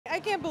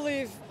can't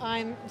believe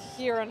I'm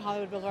here on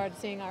Hollywood Boulevard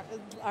seeing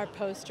our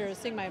posters,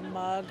 seeing my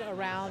mug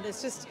around.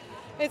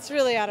 It's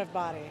really out of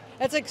body.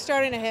 It's like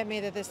starting to hit me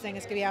that this thing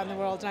is going to be out in the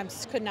world, and I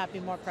just could not be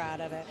more proud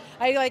of it.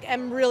 I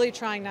am really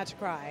trying not to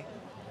cry.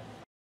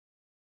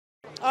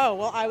 Oh,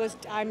 well, I was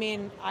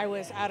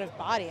out of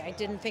body. I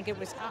didn't think it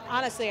was,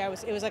 honestly, it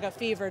was like a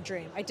fever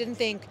dream. I didn't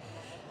think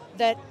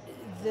that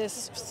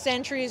this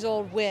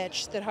centuries-old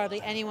witch that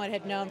hardly anyone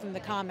had known from the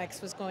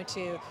comics was going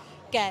to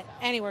get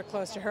anywhere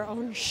close to her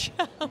own show.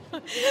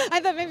 I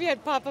thought maybe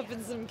I'd pop up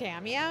in some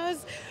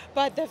cameos,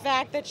 but the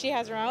fact that she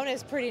has her own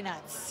is pretty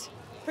nuts.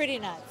 Pretty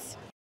nuts.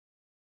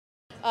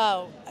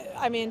 Oh,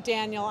 I mean,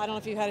 Daniel, I don't know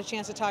if you had a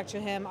chance to talk to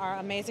him. Our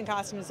amazing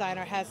costume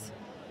designer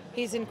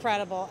he's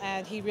incredible,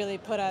 and he really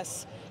put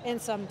us in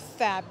some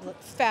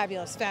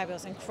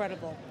fabulous,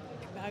 incredible.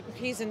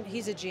 He's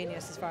a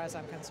genius as far as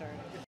I'm concerned.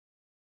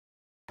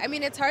 I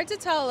mean, it's hard to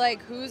tell,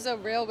 like, who's a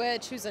real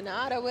witch, who's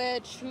not a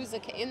witch, who's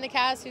in the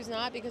cast, who's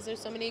not, because there's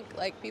so many,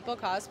 like, people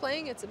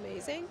cosplaying. It's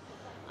amazing.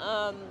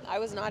 I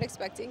was not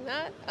expecting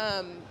that.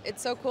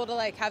 It's so cool to,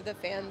 like, have the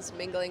fans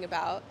mingling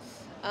about.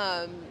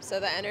 So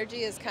the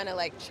energy is kind of,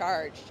 like,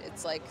 charged.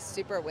 It's, like,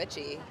 super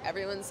witchy.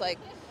 Everyone's, like,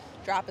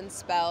 dropping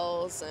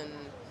spells and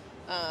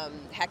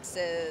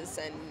hexes,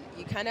 and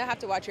you kind of have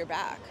to watch your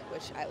back,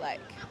 which I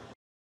like.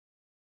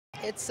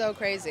 It's so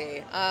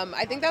crazy.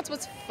 I think that's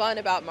what's fun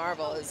about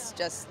Marvel, is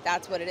just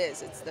that's what it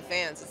is. It's the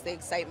fans. It's the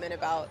excitement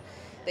about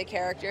the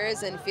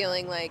characters and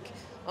feeling like,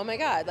 oh my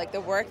God, like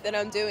the work that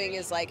I'm doing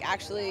is like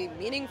actually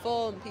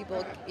meaningful, and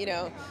people, you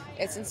know,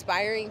 it's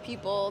inspiring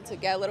people to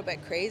get a little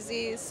bit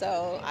crazy.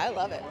 So I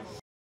love it.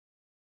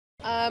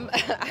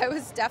 I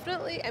was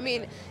definitely, I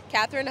mean,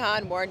 Kathryn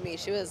Hahn warned me.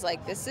 She was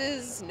like, this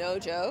is no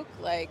joke.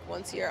 Like,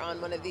 once you're on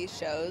one of these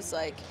shows,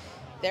 like,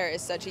 there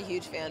is such a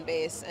huge fan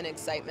base and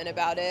excitement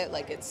about it.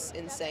 Like, it's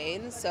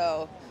insane.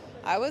 So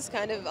I was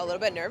kind of a little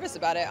bit nervous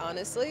about it,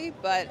 honestly.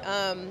 But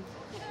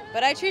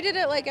I treated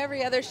it like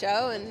every other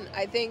show, and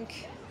I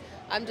think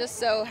I'm just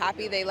so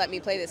happy they let me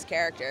play this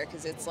character,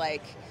 because it's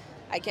like,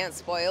 I can't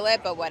spoil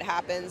it, but what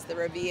happens, the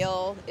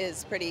reveal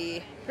is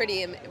pretty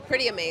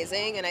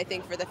amazing, and I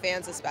think for the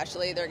fans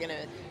especially, they're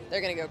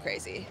gonna go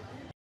crazy.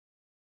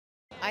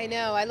 I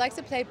know, I like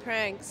to play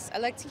pranks. I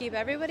like to keep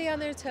everybody on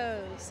their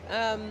toes.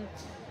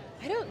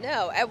 I don't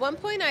know. At one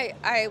point,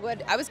 I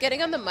was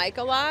getting on the mic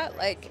a lot,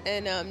 like,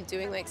 and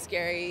doing like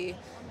scary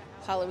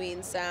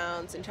Halloween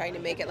sounds and trying to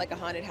make it like a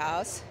haunted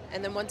house.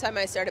 And then one time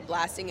I started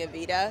blasting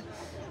Evita,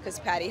 because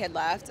Patti had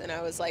left, and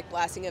I was like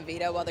blasting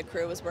Evita while the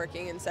crew was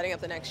working and setting up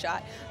the next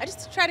shot. I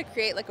just try to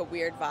create like a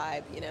weird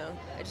vibe, you know?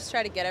 I just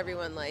try to get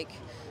everyone like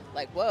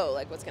whoa,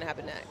 like what's gonna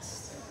happen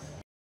next?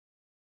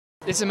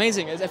 It's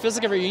amazing. It feels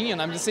like a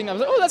reunion. I'm just thinking, I was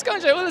like, oh, that's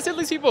Conjo, oh, let's hit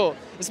these people.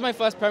 This is my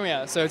first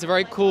premiere, so it's a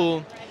very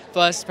cool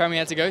first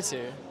premiere to go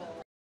to.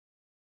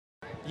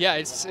 Yeah,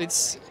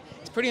 it's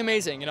pretty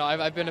amazing. You know,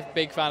 I've been a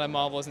big fan of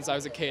Marvel since I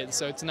was a kid,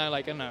 so to now,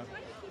 like, I don't know,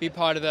 be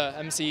part of the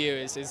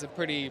MCU is a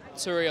pretty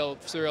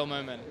surreal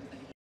moment.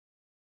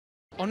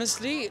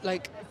 Honestly,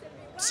 like,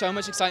 so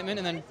much excitement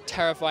and then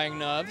terrifying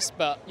nerves,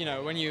 but, you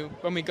know,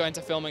 when we got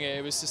into filming it,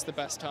 it was just the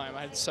best time.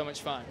 I had so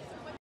much fun.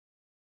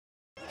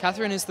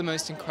 Kathryn is the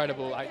most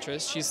incredible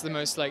actress. She's the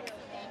most, like,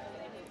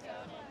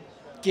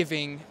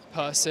 giving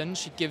person.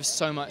 She gives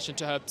so much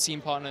into her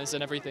scene partners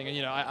and everything. And,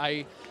 you know,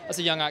 I as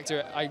a young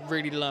actor, I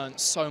really learned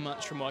so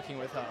much from working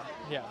with her.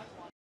 Yeah.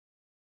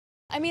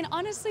 I mean,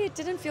 honestly, it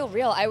didn't feel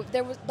real.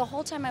 The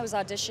whole time I was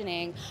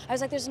auditioning, I was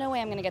like, there's no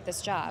way I'm going to get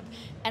this job.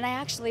 And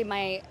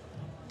my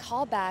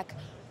callback,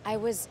 I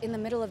was in the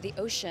middle of the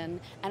ocean,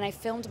 and I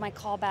filmed my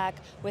callback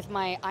with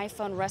my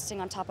iPhone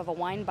resting on top of a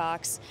wine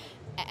box,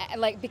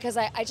 because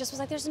I just was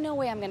like, there's no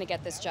way I'm going to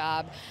get this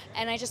job.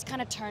 And I just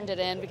kind of turned it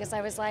in because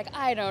I was like,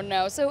 I don't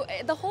know. So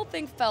the whole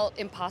thing felt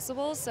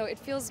impossible, so it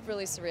feels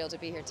really surreal to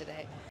be here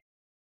today.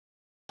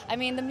 I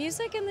mean, the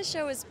music in the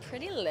show is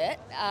pretty lit.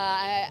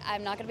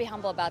 I'm not going to be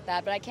humble about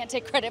that, but I can't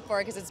take credit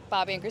for it because it's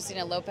Bobby and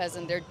Christina Lopez,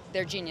 and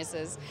they're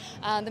geniuses.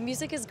 The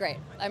music is great.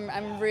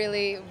 I'm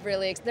really,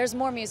 there's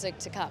more music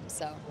to come,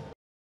 so.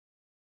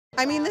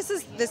 I mean, this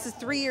is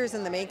 3 years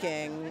in the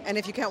making, and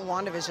if you count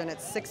WandaVision,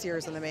 it's 6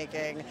 years in the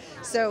making.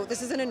 So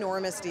this is an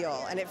enormous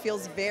deal, and it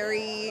feels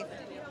very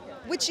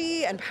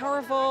witchy and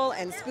powerful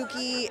and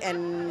spooky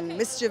and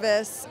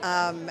mischievous,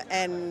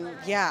 and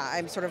yeah,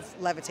 I'm sort of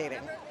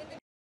levitating.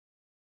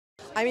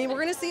 I mean,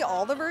 we're going to see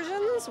all the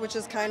versions, which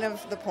is kind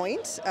of the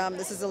point.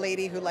 This is a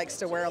lady who likes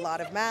to wear a lot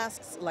of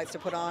masks, likes to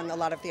put on a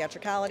lot of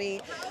theatricality.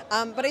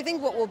 But I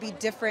think what will be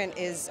different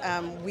is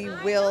we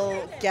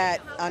will get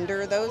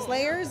under those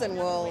layers, and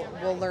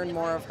we'll learn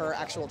more of her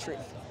actual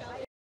truth.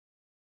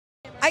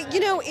 You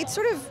know, it's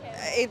sort of,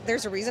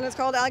 there's a reason it's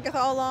called Agatha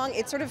All Along.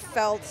 It sort of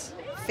felt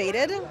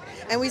fated,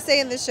 and we say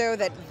in the show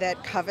that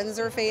covens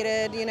are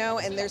fated, you know,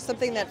 and there's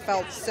something that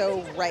felt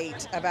so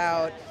right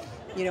about,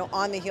 you know,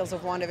 on the heels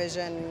of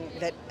WandaVision,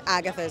 that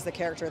Agatha is the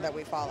character that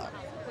we follow.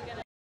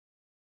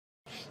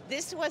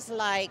 This was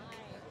like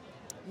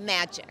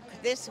magic.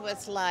 This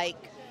was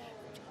like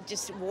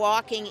just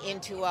walking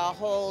into a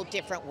whole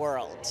different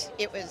world.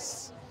 It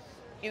was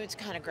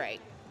kind of great.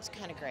 It's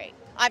kind of great.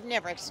 I've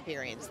never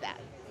experienced that.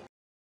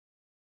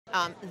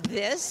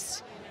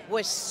 This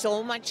was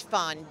so much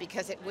fun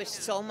because it was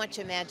so much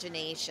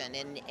imagination,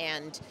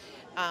 and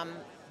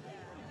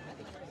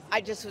I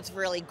just was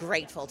really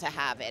grateful to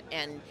have it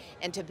and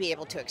to be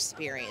able to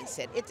experience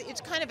it.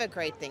 It's kind of a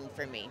great thing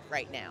for me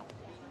right now.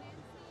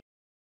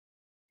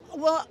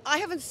 Well, I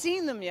haven't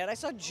seen them yet. I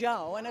saw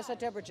Joe and I saw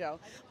Debra Jo,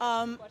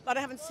 but I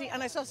haven't seen.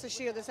 And I saw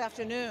Sasheer this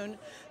afternoon,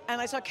 and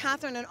I saw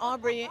Kathryn and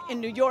Aubrey in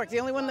New York. The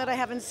only one that I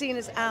haven't seen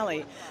is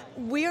Allie.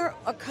 We are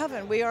a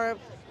coven.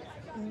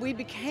 We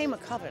became a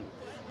coven.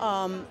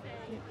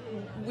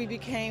 We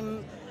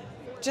became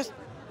just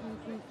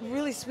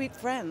really sweet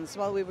friends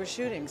while we were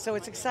shooting. So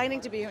it's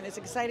exciting to be here, and it's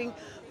exciting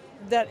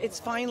that it's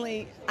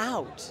finally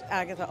out.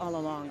 Agatha All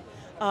Along.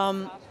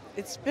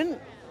 It's been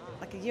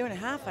like a year and a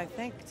half, I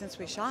think, since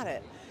we shot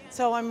it.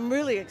 So I'm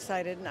really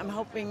excited, and I'm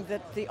hoping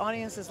that the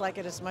audiences like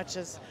it as much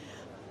as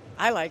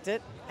I liked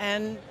it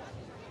and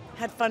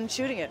had fun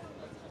shooting it.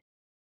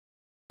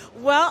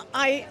 Well,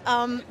 I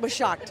was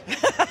shocked.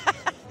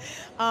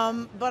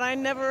 But I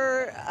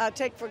never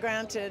take for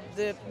granted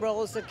the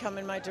roles that come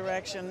in my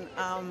direction.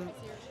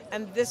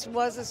 And this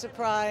was a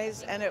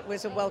surprise, and it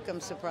was a welcome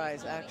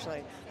surprise,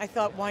 actually. I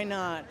thought, why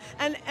not?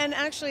 And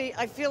actually,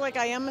 I feel like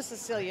I am a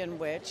Sicilian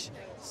witch,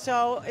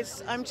 so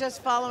I'm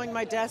just following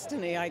my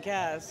destiny, I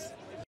guess.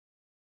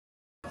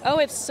 Oh,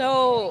 it's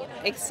so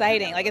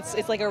exciting. Like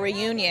it's like a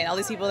reunion. All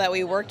these people that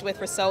we worked with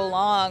for so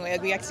long,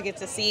 we actually get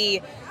to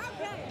see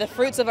the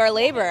fruits of our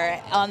labor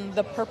on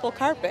the purple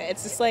carpet.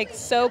 It's just like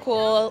so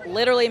cool,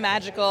 literally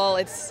magical.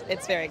 It's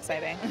very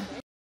exciting.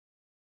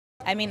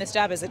 I mean, this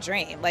job is a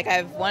dream. Like,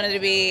 I've wanted to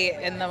be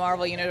in the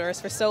Marvel Universe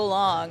for so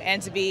long,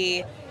 and to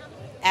be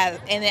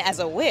in it as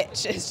a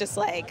witch is just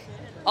like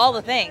all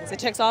the things. It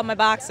checks all my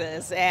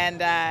boxes, and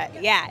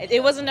yeah,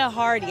 it wasn't a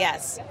hard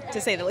yes, to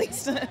say the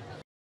least.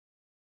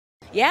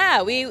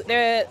 Yeah,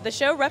 the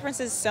show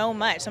references so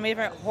much, so many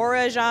different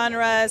horror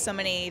genres, so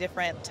many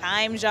different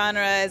time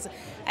genres.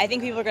 I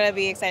think people are going to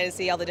be excited to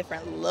see all the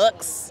different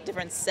looks,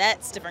 different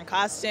sets, different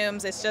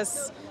costumes. It's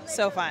just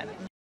so fun.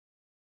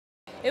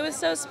 It was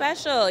so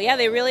special. Yeah,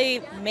 they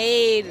really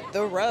made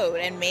the road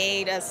and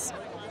made us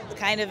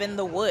kind of in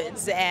the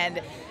woods,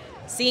 and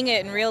seeing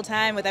it in real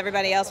time with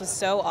everybody else was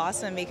so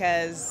awesome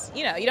because,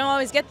 you know, you don't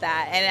always get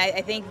that. And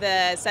I think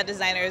the set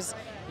designers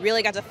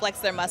really got to flex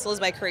their muscles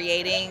by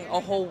creating a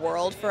whole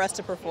world for us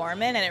to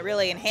perform in, and it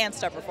really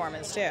enhanced our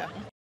performance too.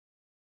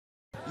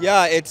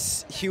 Yeah,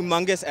 it's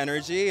humongous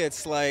energy.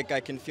 It's like I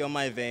can feel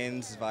my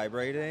veins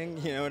vibrating,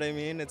 you know what I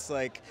mean? It's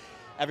like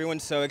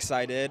everyone's so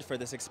excited for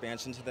this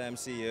expansion to the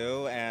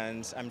MCU,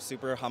 and I'm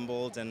super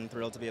humbled and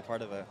thrilled to be a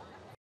part of it.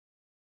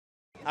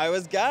 I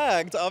was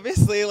gagged,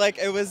 obviously, like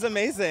it was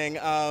amazing.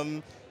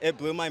 It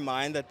blew my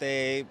mind that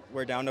they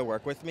were down to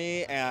work with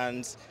me,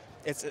 and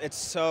it's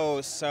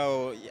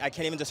so, I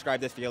can't even describe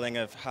the feeling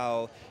of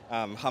how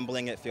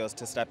humbling it feels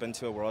to step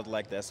into a world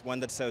like this, one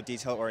that's so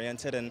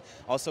detail-oriented and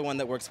also one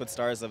that works with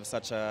stars of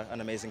such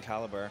an amazing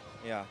caliber,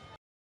 yeah.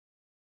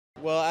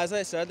 Well, as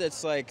I said,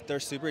 it's like they're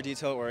super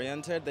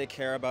detail-oriented. They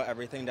care about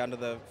everything down to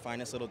the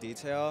finest little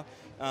detail.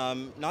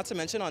 Not to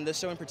mention on this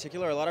show in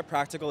particular, a lot of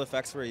practical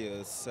effects were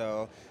used.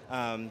 So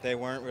they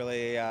weren't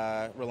really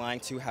relying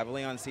too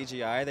heavily on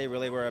CGI. They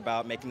really were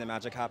about making the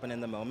magic happen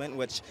in the moment,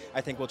 which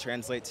I think will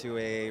translate to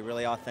a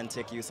really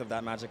authentic use of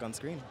that magic on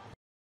screen.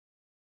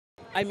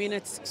 I mean,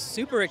 it's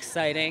super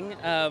exciting.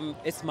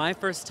 It's my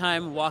first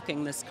time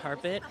walking this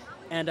carpet,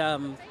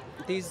 and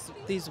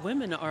these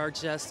women are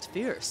just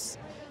fierce.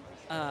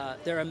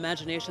 Their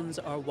imaginations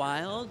are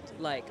wild.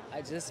 Like,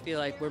 I just feel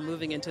like we're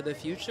moving into the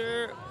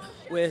future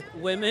with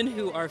women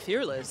who are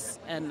fearless,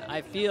 and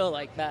I feel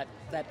like that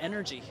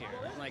energy here.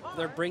 Like,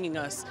 they're bringing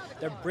us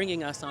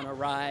on a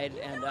ride,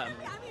 and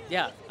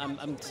yeah,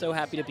 I'm so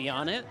happy to be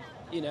on it.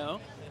 You know,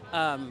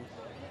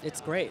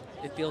 it's great.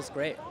 It feels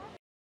great.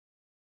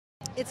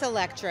 It's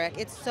electric.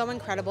 It's so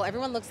incredible.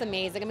 Everyone looks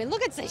amazing. I mean,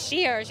 look at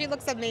Sasheer. She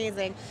looks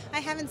amazing. I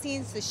haven't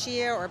seen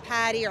Sasheer or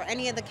Patti or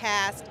any of the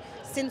cast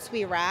since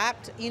we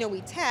wrapped. You know,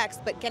 we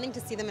text, but getting to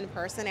see them in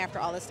person after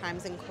all this time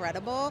is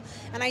incredible.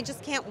 And I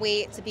just can't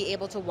wait to be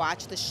able to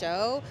watch the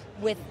show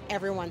with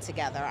everyone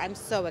together. I'm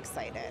so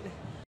excited.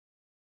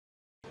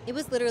 It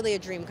was literally a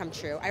dream come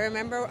true. I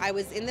remember I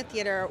was in the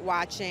theater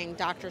watching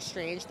Doctor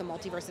Strange, The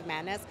Multiverse of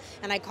Madness,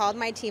 and I called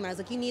my team and I was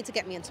like, you need to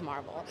get me into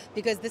Marvel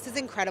because this is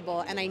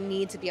incredible and I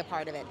need to be a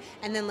part of it.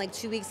 And then like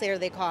 2 weeks later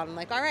they called and I'm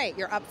like, all right,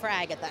 you're up for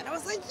Agatha. And I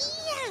was like,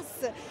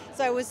 yes!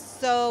 So I was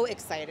so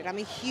excited. I'm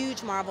a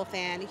huge Marvel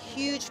fan,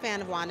 huge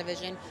fan of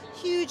WandaVision,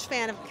 huge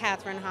fan of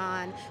Kathryn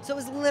Hahn. So it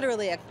was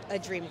literally a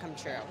dream come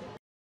true.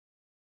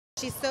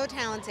 She's so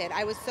talented.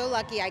 I was so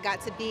lucky I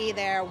got to be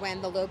there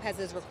when the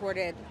Lopez's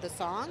recorded the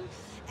song,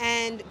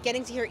 and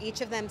getting to hear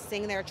each of them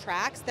sing their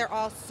tracks. They're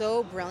all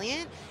so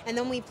brilliant. And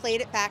then we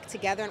played it back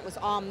together and it was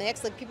all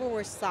mixed. Like, people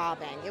were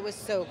sobbing. It was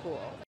so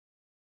cool.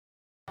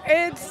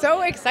 It's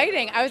so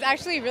exciting. I was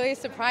actually really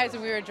surprised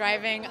when we were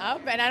driving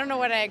up, and I don't know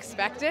what I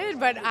expected,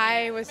 but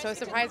I was so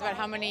surprised about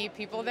how many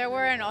people there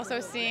were and also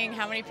seeing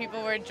how many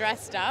people were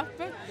dressed up.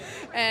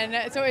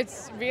 And so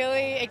it's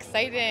really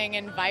exciting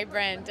and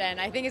vibrant, and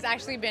I think it's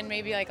actually been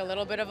maybe like a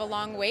little bit of a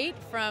long wait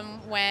from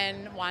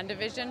when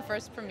WandaVision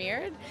first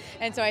premiered.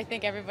 And so I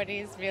think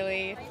everybody's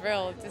really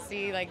thrilled to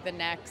see like the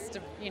next,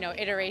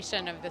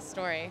 iteration of this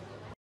story.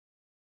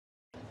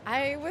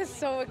 I was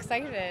so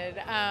excited.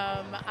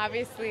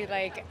 Obviously,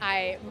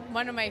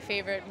 one of my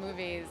favorite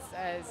movies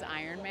is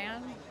Iron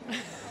Man.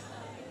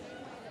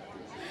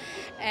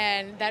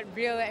 And that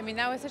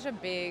was such a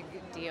big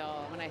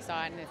deal when I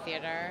saw it in the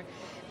theater.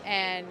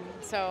 And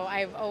so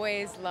I've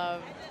always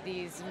loved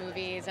these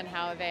movies and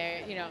how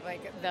they're,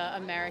 like the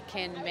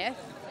American myth,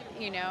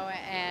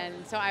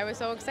 and so I was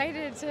so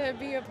excited to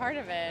be a part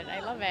of it.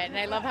 I love it. And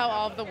I love how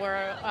all of the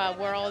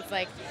worlds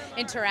like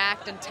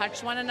interact and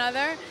touch one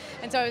another.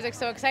 And so I was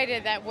so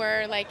excited that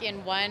we're like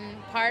in one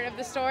part of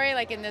the story,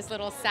 like in this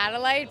little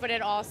satellite, but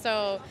it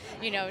also,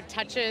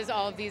 touches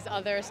all of these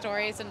other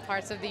stories and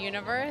parts of the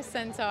universe.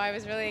 And so I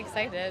was really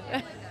excited.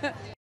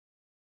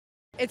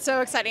 It's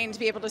so exciting to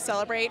be able to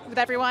celebrate with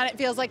everyone. It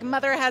feels like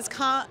Mother has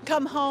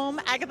come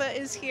home. Agatha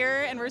is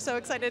here, and we're so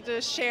excited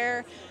to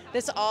share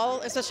this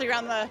all, especially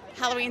around the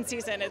Halloween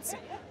season. It's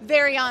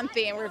very on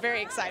theme. We're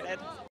very excited.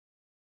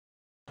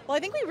 Well, I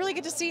think we really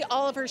get to see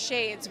all of her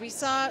shades. We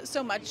saw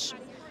so much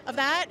of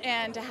that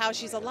and how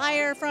she's a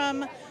liar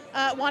from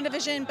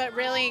WandaVision, but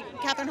really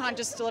Kathryn Hahn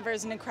just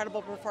delivers an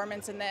incredible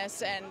performance in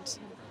this, and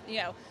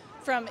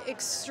from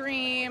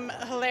extreme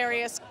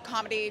hilarious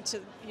comedy to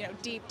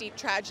deep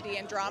tragedy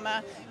and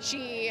drama,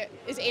 she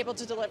is able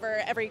to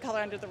deliver every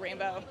color under the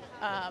rainbow.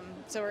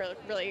 So we're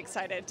really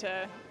excited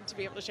to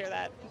be able to share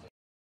that.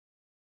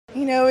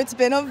 It's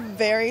been a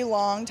very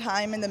long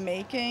time in the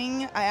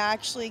making. I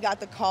actually got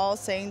the call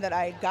saying that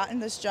I had gotten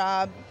this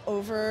job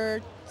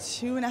over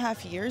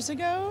 2.5 years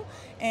ago,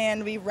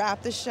 and we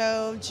wrapped the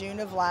show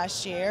June of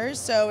last year.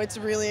 So it's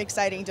really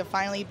exciting to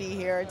finally be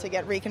here, to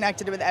get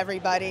reconnected with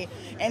everybody,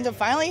 and to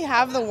finally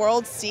have the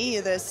world see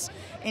this,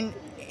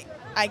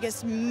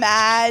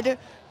 mad,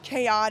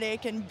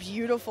 chaotic, and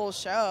beautiful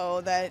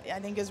show that I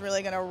think is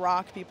really going to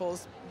rock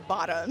people's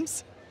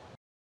bottoms.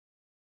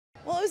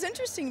 Well, it was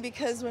interesting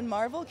because when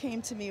Marvel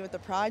came to me with the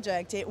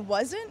project, it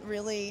wasn't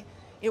the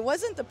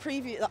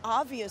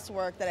obvious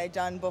work that I'd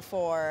done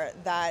before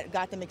that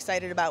got them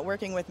excited about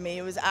working with me.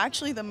 It was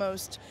actually the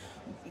most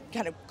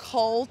kind of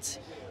cult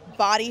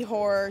body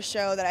horror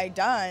show that I'd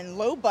done,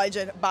 low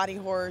budget body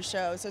horror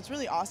show. So it's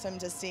really awesome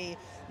to see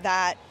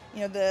that,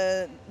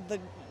 the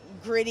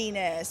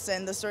grittiness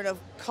and the sort of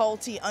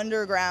culty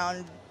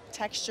underground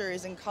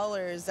textures and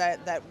colors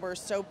that were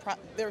so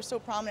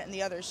prominent in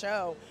the other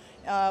show.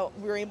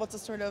 We were able to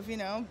sort of,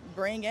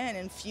 bring in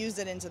and fuse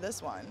it into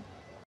this one.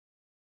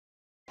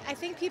 I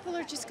think people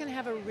are just going to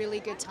have a really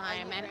good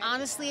time. And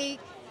honestly,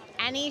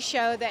 any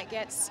show that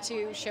gets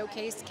to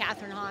showcase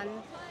Kathryn Hahn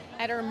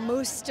at her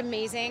most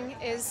amazing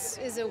is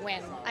a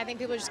win. I think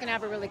people are just going to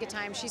have a really good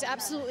time. She's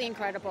absolutely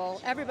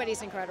incredible.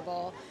 Everybody's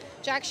incredible.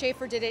 Jack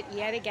Schaefer did it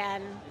yet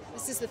again.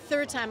 This is the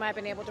third time I've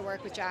been able to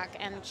work with Jack,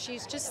 and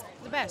she's just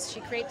the best. She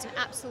creates an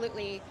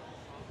absolutely,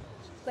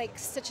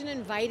 such an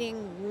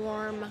inviting,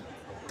 warm,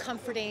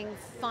 comforting,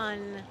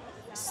 fun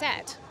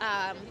set.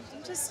 I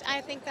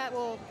think that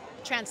will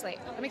translate.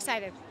 I'm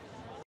excited.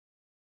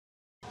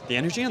 The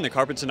energy on the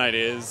carpet tonight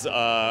is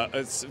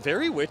it's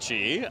very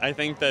witchy. I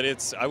think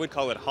that I would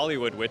call it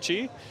Hollywood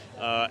witchy,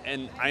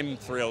 and I'm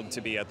thrilled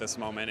to be at this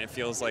moment. It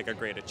feels like a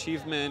great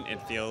achievement.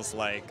 It feels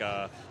like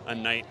a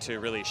night to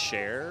really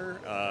share.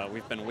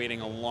 We've been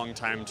waiting a long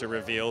time to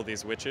reveal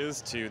these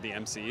witches to the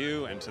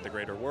MCU and to the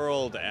greater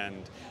world,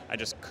 and I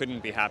just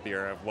couldn't be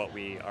happier of what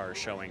we are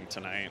showing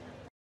tonight.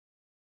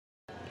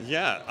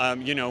 Yeah,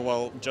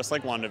 well, just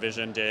like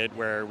WandaVision did,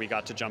 where we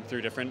got to jump through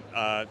different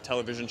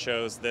television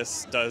shows,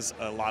 this does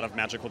a lot of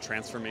magical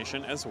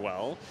transformation as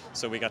well.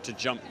 So we got to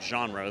jump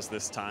genres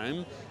this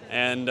time.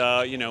 And,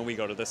 we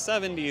go to the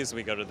 70s,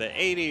 we go to the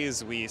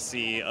 80s, we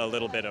see a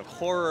little bit of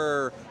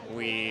horror,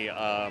 we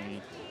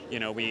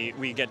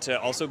get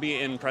to also be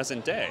in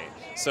present day.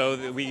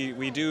 So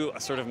we do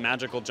a sort of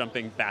magical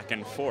jumping back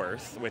and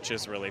forth, which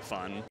is really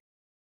fun.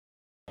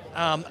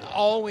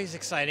 Always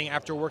exciting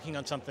after working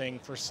on something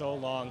for so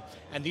long.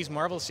 And these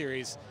Marvel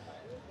series,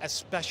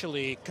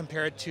 especially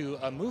compared to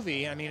a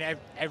movie,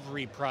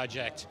 every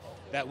project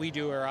that we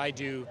do or I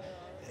do,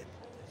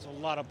 there's a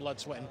lot of blood,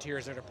 sweat, and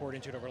tears that are poured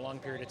into it over a long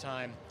period of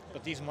time.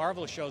 But these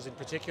Marvel shows in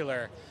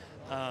particular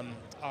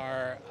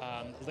are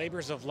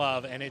labors of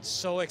love, and it's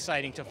so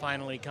exciting to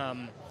finally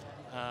come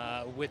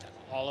with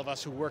all of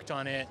us who worked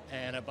on it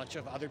and a bunch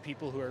of other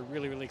people who are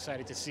really, really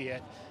excited to see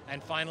it,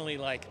 and finally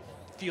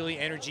feel the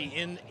energy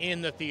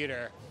in the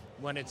theater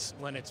when it's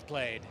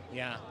played.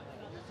 Yeah.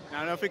 I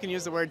don't know if we can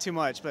use the word too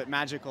much, but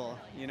magical.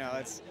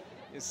 It's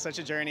such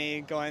a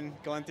journey going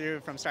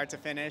through from start to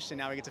finish, and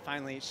now we get to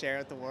finally share it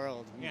with the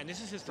world. Yeah, and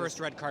this is his first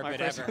red carpet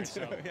ever.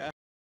 So. Yeah,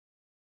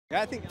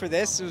 I think for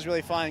this it was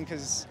really fun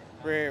because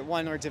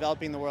we're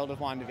developing the world of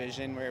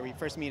WandaVision, where we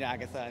first meet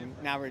Agatha, and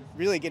now we're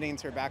really getting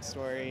into her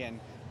backstory and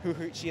who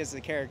she is as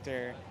a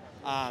character.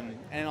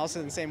 And also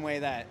in the same way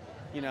that,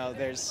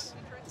 there's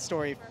the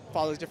story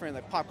follows different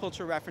like pop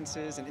culture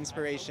references and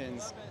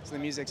inspirations. So the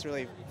music's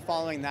really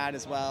following that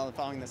as well,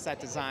 following the set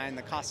design,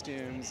 the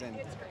costumes, and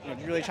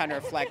really trying to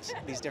reflect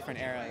these different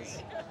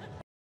eras.